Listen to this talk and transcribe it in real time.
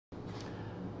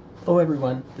Hello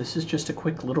everyone, this is just a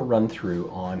quick little run through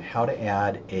on how to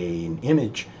add an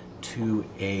image to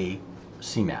a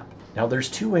cmap. Now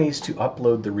there's two ways to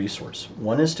upload the resource.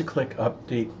 One is to click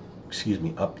upload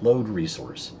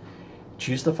resource,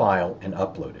 choose the file and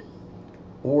upload it.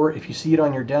 Or if you see it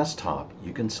on your desktop,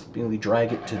 you can simply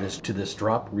drag it to this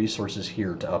drop resources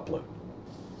here to upload.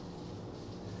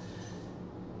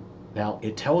 Now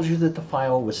it tells you that the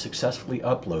file was successfully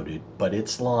uploaded, but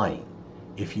it's lying.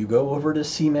 If you go over to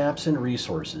cmaps and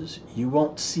resources, you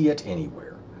won't see it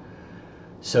anywhere.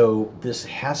 So this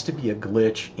has to be a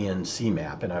glitch in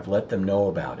cmap, and I've let them know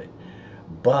about it.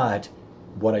 But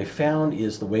what I found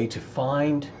is the way to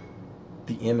find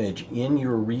the image in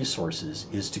your resources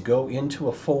is to go into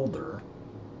a folder.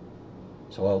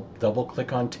 So I'll double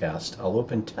click on test, I'll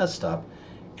open test up,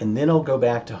 and then I'll go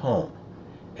back to home.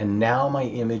 And now my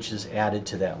image is added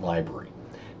to that library.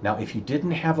 Now if you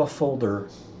didn't have a folder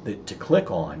to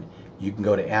click on, you can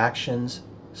go to Actions,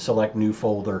 select New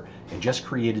Folder, and just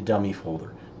create a dummy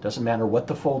folder. Doesn't matter what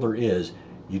the folder is,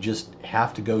 you just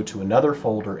have to go to another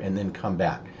folder and then come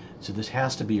back. So this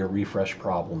has to be a refresh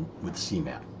problem with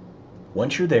cmap.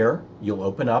 Once you're there, you'll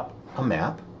open up a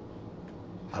map.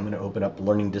 I'm going to open up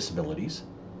Learning Disabilities,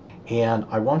 and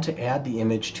I want to add the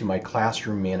image to my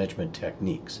classroom management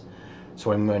techniques.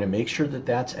 So I'm going to make sure that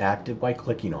that's active by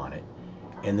clicking on it.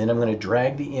 And then I'm going to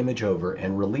drag the image over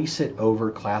and release it over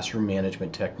classroom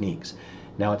management techniques.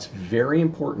 Now it's very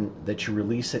important that you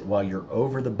release it while you're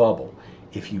over the bubble.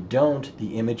 If you don't,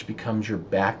 the image becomes your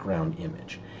background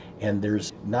image. And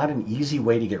there's not an easy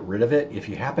way to get rid of it. If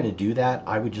you happen to do that,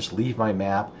 I would just leave my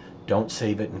map, don't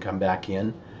save it and come back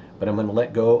in. But I'm going to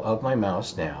let go of my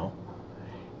mouse now.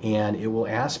 And it will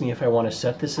ask me if I want to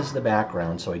set this as the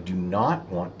background, so I do not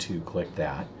want to click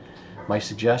that. My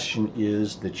suggestion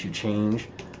is that you change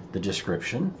the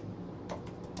description,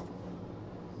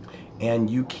 and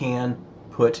you can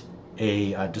put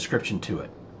a description to it.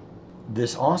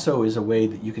 This also is a way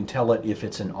that you can tell it if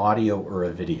it's an audio or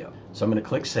a video. So I'm going to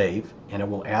click Save, and it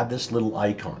will add this little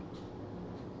icon.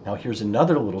 Now here's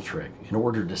another little trick. In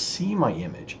order to see my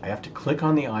image, I have to click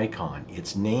on the icon.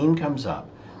 Its name comes up.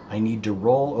 I need to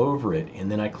roll over it,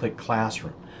 and then I click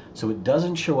Classroom. So it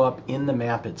doesn't show up in the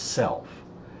map itself,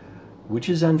 which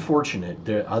is unfortunate.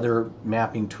 There other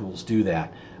mapping tools do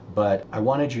that, but I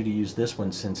wanted you to use this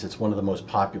one since it's one of the most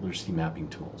popular mapping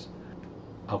tools.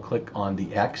 I'll click on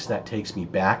the X, that takes me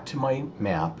back to my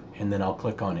map, and then I'll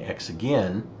click on X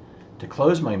again to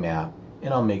close my map,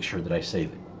 and I'll make sure that I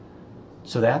save it.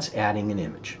 So that's adding an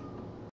image.